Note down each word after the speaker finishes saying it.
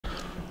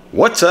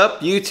What's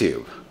up,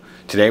 YouTube?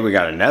 Today we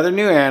got another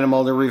new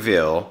animal to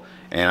reveal,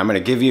 and I'm going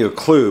to give you a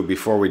clue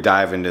before we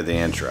dive into the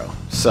intro.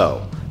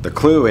 So, the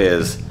clue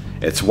is,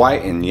 it's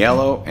white and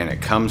yellow and it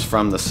comes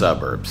from the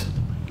suburbs.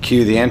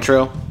 Cue the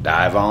intro,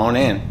 dive on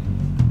in.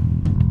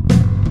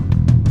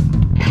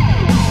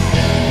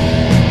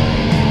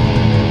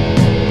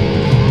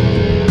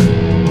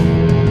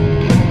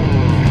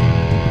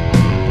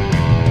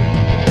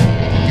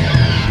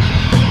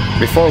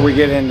 Before we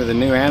get into the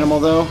new animal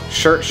though,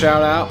 shirt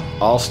shout out,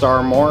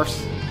 All-Star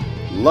Morphs.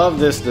 Love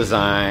this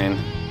design,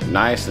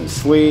 nice and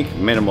sleek,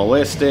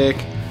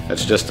 minimalistic.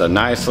 It's just a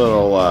nice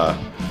little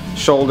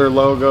shoulder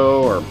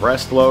logo or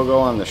breast logo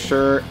on the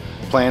shirt,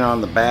 playing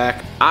on the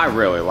back. I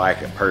really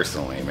like it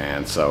personally,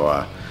 man.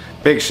 So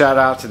big shout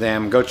out to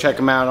them. Go check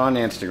them out on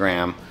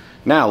Instagram.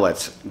 Now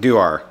let's do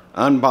our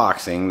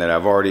unboxing that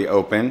I've already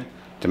opened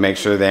to make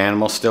sure the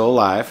animal's still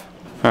alive.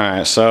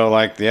 Alright, so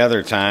like the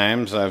other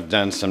times, I've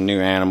done some new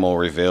animal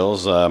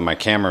reveals. My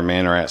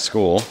cameramen are at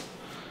school.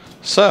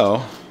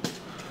 So,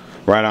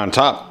 right on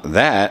top,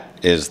 that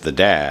is the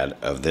dad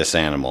of this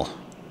animal.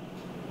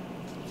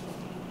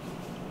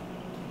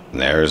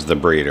 There's the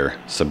breeder,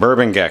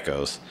 Suburban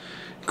Geckos.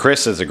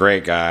 Chris is a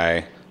great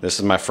guy. This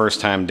is my first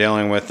time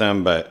dealing with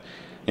him, but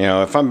you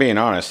know, if I'm being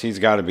honest, he's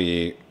got to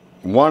be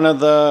one of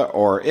the,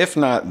 or if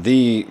not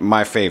the,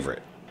 my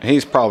favorite.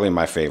 He's probably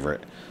my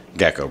favorite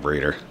gecko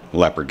breeder.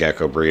 Leopard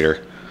gecko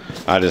breeder.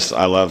 I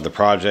love the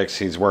projects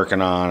he's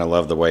working on. I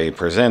love the way he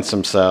presents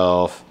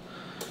himself.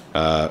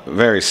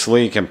 Very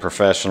sleek and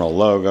professional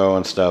logo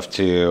and stuff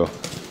too.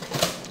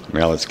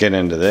 Now let's get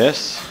into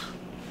this.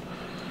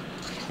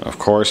 Of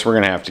course we're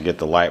gonna have to get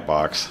the light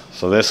box.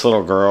 So this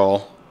little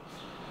girl,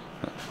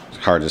 it's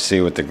hard to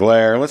see with the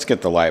glare. Let's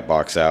get the light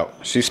box out.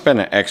 She spent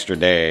an extra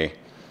day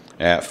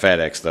at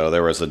FedEx though.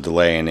 There was a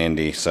delay in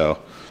Indy,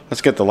 so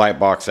let's get the light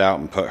box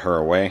out and put her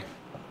away.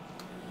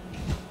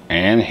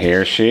 And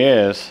here she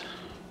is.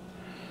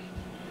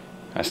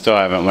 I still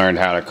haven't learned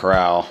how to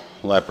corral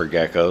leopard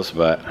geckos,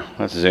 but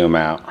let's zoom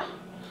out.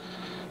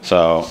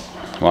 So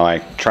while I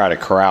try to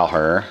corral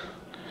her,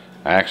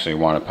 I actually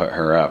want to put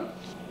her up.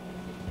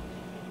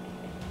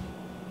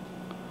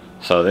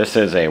 So this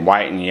is a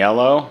white and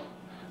yellow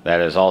that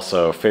is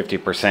also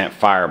 50%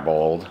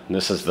 Firebold.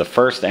 This is the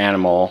first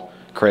animal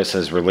Chris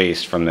has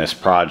released from this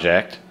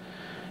project,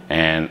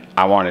 and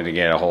I wanted to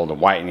get a hold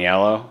of white and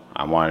yellow.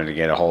 I wanted to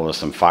get a hold of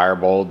some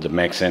Firebold to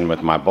mix in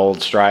with my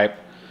bold stripe,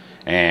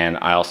 and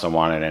I also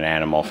wanted an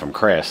animal from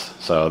Chris.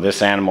 So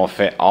this animal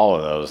fit all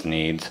of those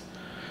needs,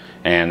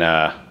 and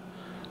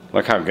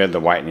look how good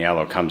the white and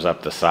yellow comes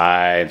up the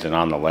sides and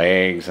on the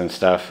legs and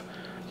stuff.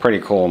 Pretty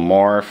cool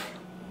morph.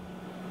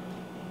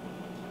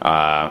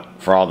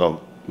 For all the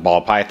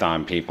ball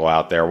python people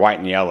out there, white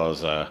and yellow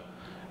is a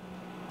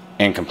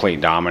incomplete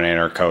dominant,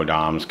 or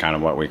co-dom's kind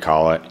of what we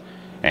call it,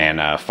 and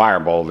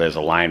Firebold is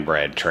a line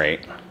bred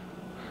trait.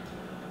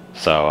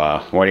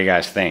 So what do you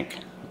guys think?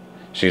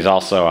 She's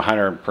also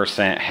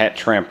 100% het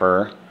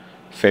trimper,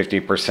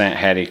 50%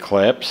 het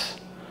eclipse.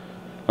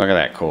 Look at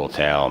that cool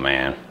tail,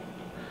 man.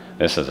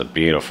 This is a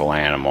beautiful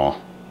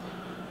animal.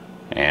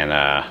 And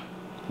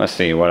let's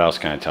see, what else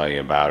can I tell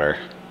you about her?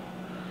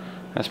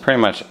 That's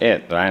pretty much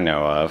it that I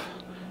know of.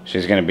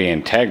 She's going to be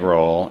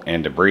integral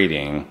into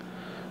breeding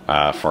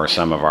for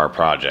some of our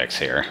projects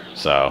here.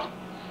 So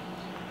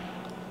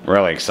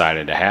really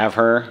excited to have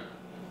her.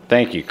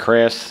 Thank you,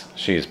 Chris.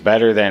 She's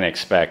better than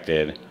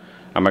expected.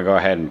 I'm going to go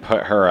ahead and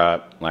put her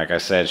up. Like I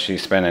said, she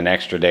spent an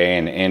extra day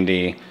in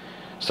Indy.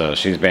 So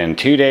she's been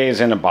 2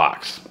 days in a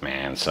box,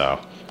 man. So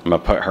I'm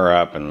going to put her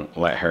up and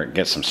let her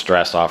get some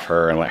stress off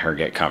her and let her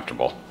get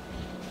comfortable.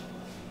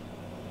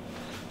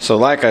 So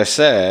like I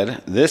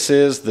said, this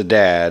is the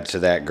dad to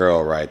that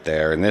girl right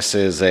there. And this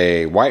is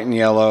a white and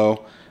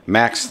yellow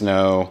Max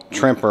Snow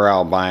Trimper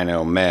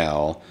Albino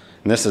male.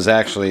 And this is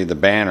actually the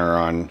banner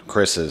on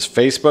Chris's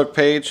Facebook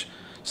page.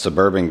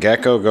 Suburban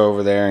Gecko, go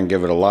over there and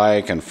give it a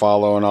like and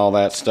follow and all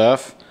that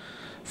stuff.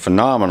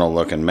 Phenomenal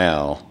looking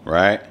male,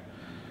 right?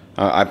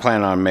 I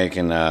plan on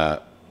making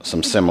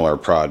some similar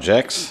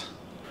projects.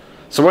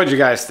 So what did you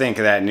guys think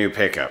of that new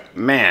pickup?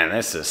 Man,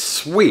 this is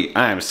sweet.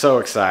 I am so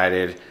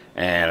excited,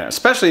 and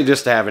especially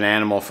just to have an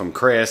animal from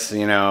Chris.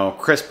 You know,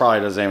 Chris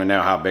probably doesn't even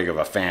know how big of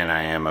a fan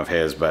I am of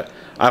his, but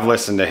I've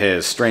listened to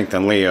his Strength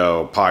and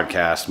Leo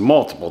podcast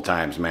multiple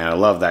times, man. I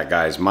love that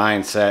guy's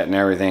mindset and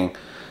everything.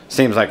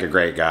 Seems like a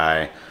great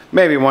guy.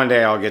 Maybe one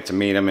day I'll get to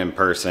meet him in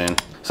person.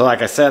 So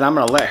like I said, I'm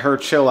going to let her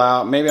chill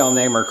out. Maybe I'll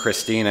name her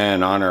Christina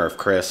in honor of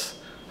Chris.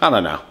 I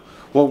don't know.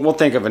 We'll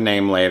think of a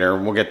name later.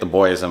 We'll get the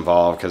boys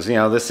involved because, you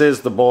know, this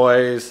is the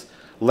boys'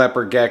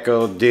 leopard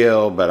gecko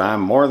deal, but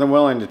I'm more than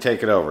willing to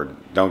take it over.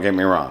 Don't get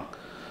me wrong.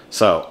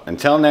 So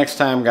until next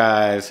time,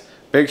 guys,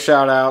 big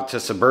shout out to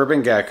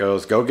Suburban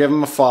Geckos. Go give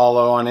them a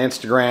follow on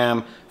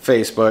Instagram,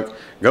 Facebook.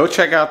 Go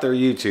check out their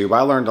YouTube.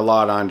 I learned a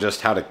lot on just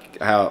how to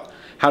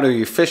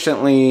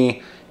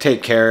efficiently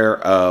take care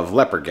of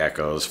leopard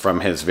geckos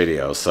from his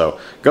videos. So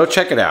go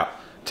check it out.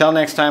 Till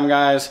next time,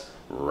 guys,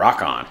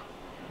 rock on.